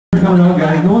Coming out,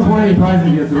 guys. No one's won any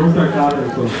prizes yet, so don't start clapping.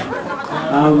 So,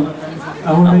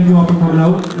 I want to thank you all for coming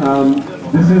out.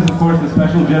 This is, of course, a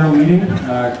special general meeting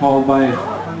called by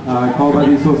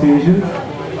the association.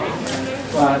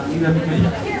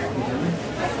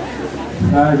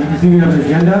 As you can see, we have an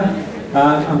agenda.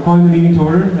 I'm calling the meeting to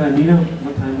order. Nina,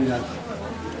 what time do you got?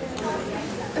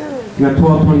 You got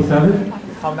 12:27.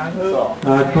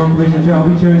 Confirmation chair. I'll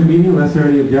be chairing the meeting unless there are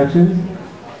any objections.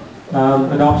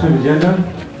 Adoption of agenda.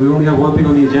 We only have one thing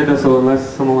on the agenda, so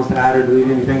unless someone wants to add or delete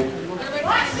anything.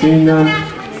 Seeing none.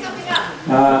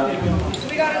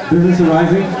 Business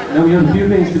arising. Now we have a few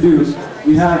things to do.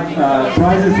 We have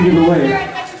prizes to give away.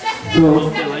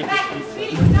 So,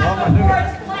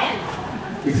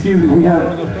 excuse me, we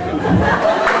have...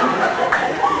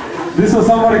 This was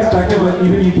somewhat expected, but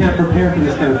even you can't prepare for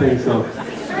this kind of thing, so...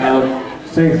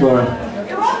 thanks, Laura.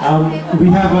 We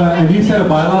have a new set of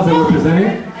bylaws that we're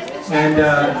presenting. And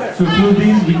to include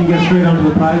these, we can get straight onto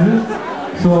the prizes.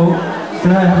 So,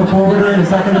 can I have a forwarder and a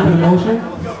seconder for the motion?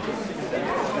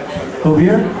 Over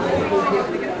here.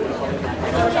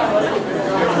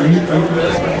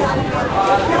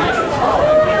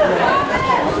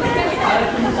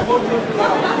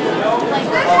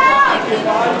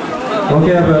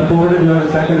 Okay, I have a forwarder and a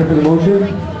seconder for the motion.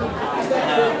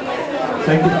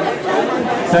 Thank you.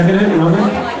 Seconded,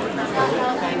 Robin?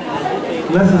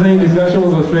 Unless there's any discussion,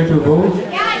 we'll go straight to a vote.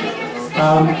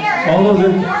 All those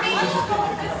in... So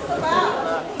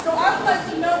I would like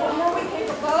to know before we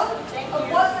take a vote of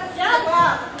what this is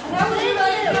about.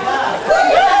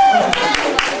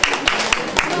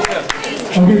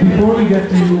 Okay, before we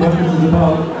get to what this is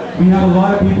about, we have a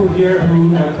lot of people here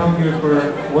who have come here for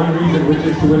one reason, which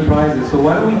is to win prizes. So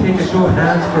why don't we take a show of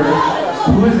hands first?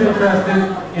 Who is interested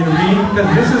in reading?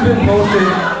 Because this has been posted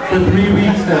for 3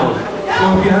 weeks now. So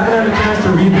if you haven't had a chance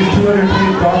to read this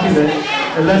 200-page document,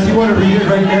 unless you want to read it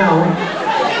right now,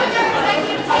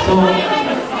 so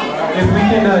if we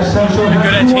can show they're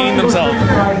good at teaming themselves.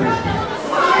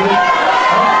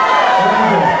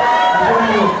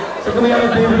 So can we have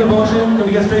a favor of the motion? Can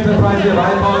we get straight to the prize? We have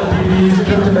iPods, DVDs,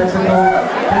 trip to Mexico.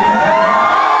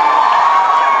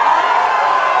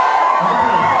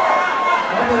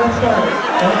 Okay, let's start.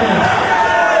 Okay.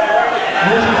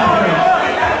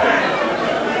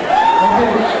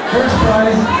 First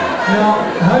prize. Now,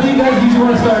 how do you guys usually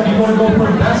want to start? Do you want to go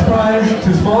from best prize to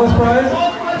smallest prize?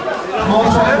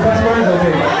 Smallest prize to best prize?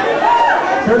 Okay.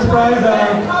 First prize,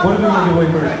 what do we want to give away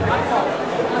first?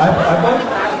 iPod?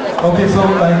 Okay, so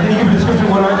can you give a description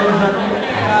of what our names are?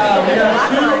 We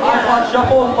have 2 iPod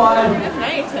Shuffle,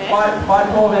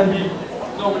 512 MB.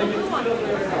 So when it gets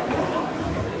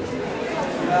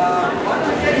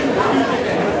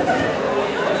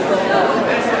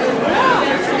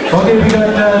Okay, we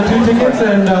got 2 tickets,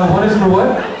 and one is for what?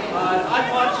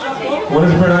 iPod Shuffle. One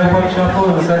is for an iPod Shuffle,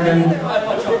 and the second...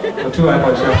 Oh, 2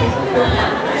 iPod Shuffles, okay.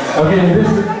 Okay,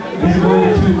 this is going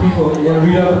to 2 people. You want to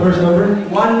read out the first number?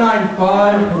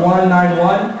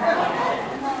 195191.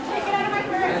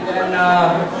 And then,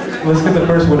 let's get the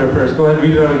first winner first. Go ahead and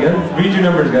read it out again. Read your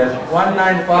numbers, guys.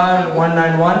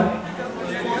 195191.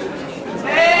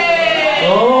 Hey!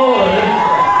 Oh!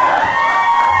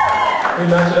 We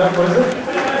match it up. What is it?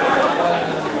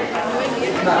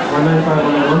 195,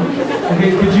 191.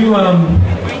 Okay, could you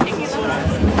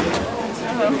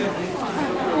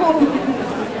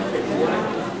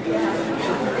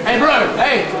Hey, bro!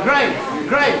 Hey, great!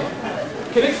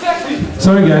 Can you sexy?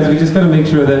 Sorry guys, we just got to make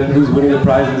sure that who's winning the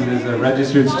prizes is a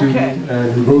registered student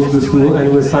and who goes to the school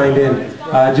and who is signed in.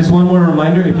 Just one more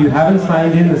reminder, if you haven't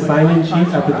signed in the sign-in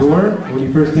sheet at the door when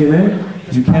you first came in,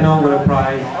 you cannot win a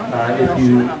prize if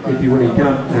you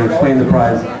cannot explain the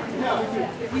prize.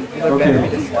 Okay.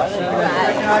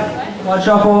 One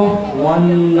Shuffle,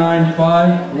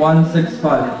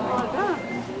 195165.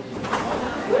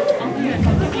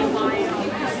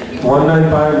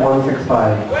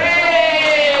 195165.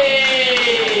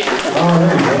 Oh,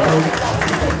 there you go.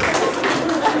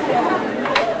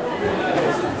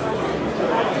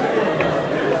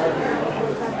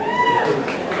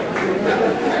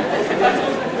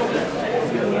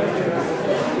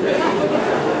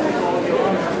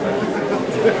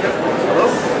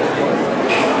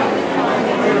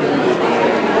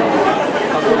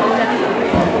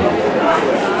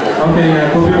 Okay, yeah,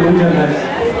 we'll be next.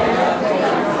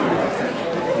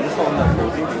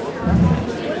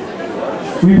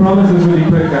 We promise this will be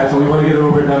quick, guys, so we want to get it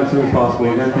over and done as soon as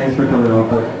possible. Again, thanks for coming out.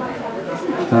 But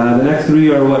the next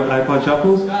 3 are what? iPod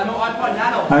Shuffles? No, iPod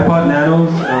Nano. iPod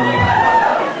Nanos.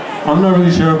 I'm not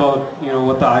really sure about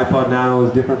what the iPod Nano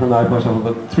is different from the iPod Shuffle,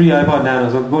 but 3 iPod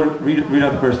Nanos. Go read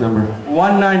out the first number.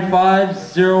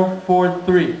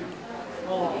 195043.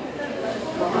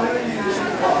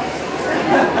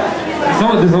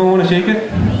 Does someone want to shake it?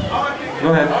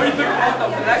 Go ahead.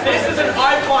 This is an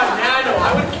iPod Nano.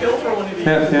 I would kill for one of these.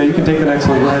 Yeah, you can take the next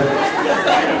one. Go ahead.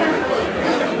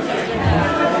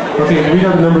 Okay, read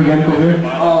out the number again, go here.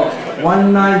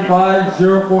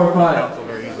 195045.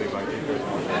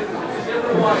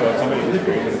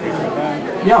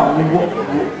 Yeah,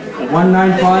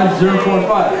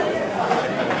 195045.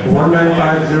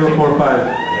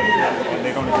 195045.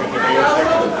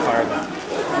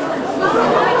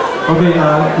 Okay,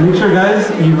 make sure guys,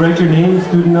 you write your name,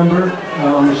 student number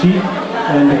on the sheet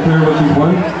and declare what you've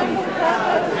won.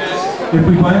 If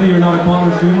we find that you're not a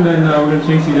Kwantlen student, then we're going to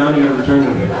chase you down and you're going to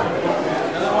return them.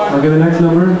 Okay, the next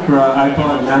number for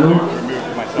iPod Nano.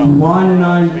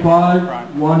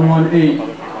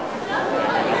 195118.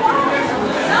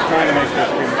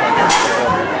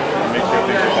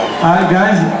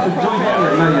 Guys,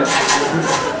 not yet.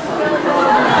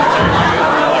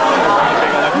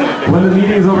 When the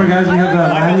meeting is over, guys, we have the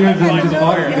lanyards that we just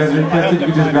bought. If you guys are interested, you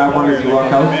can just grab one as you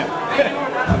walk out.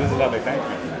 This is how they thank me.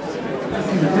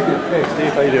 Hey,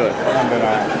 Steve, how you doing? I'm doing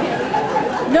all right.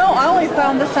 No, I only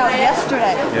found this out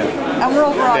yesterday. Yeah. And we're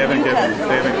over on They haven't Newton.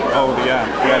 they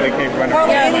came running.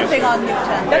 Hardly anything on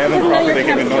Newton. That's because none of your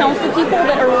council people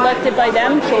that are elected by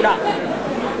them showed up.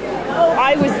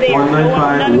 I was there.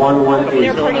 195118.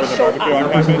 Their party showed up. So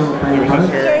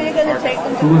are you going to take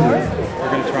them to court? We're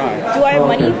going to try. Do I have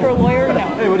money for a lawyer? No.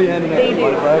 Hey, what are you handing out? They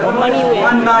do. Money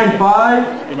wins.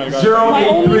 195083. My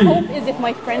only hope is if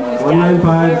my friend who's dad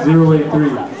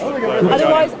 195083.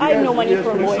 Otherwise, I have no money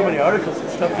for a So many lawyer. articles,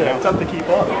 it's tough to keep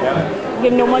up. You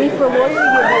have no money for a lawyer, you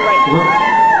have no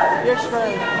right. You're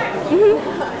screwed.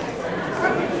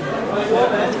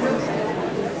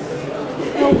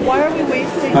 No, why are we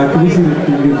wasting Can we see the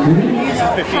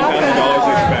 $15,000 they spent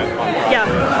on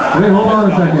Yeah. Wait, hold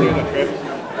on a second.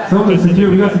 Some of the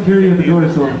security, we got security at the door,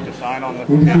 so to sign on the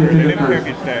we need to see a they ticket didn't care if first.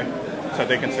 you stay, so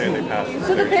they can say they passed.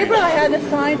 So the paper I had to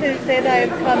sign to say that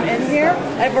I've come in here,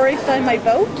 I've already signed my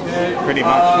vote? Pretty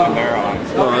much when they're on.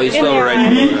 Oh, you still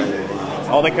right.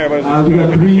 All they care about is We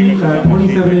got three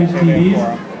 27-inch TVs.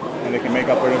 and they can make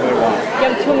up whatever they want. You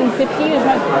have 250, there's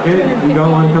not Okay, we got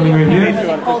one coming right here.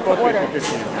 called to order.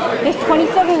 There's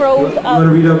 27 rows of wanna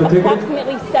read out the ticket?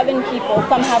 approximately 7 people,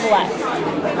 some have less.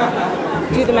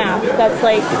 Do the math, that's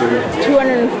like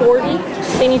 240,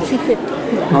 they need 250.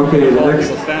 Okay, the next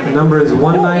number is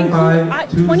 27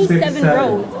 195267.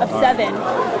 rows of 7. So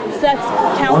that's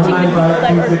counting the people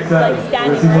that are 195267. like We're standing.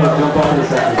 going to see people jump off in a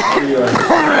second. Here you are.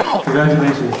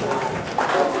 Congratulations.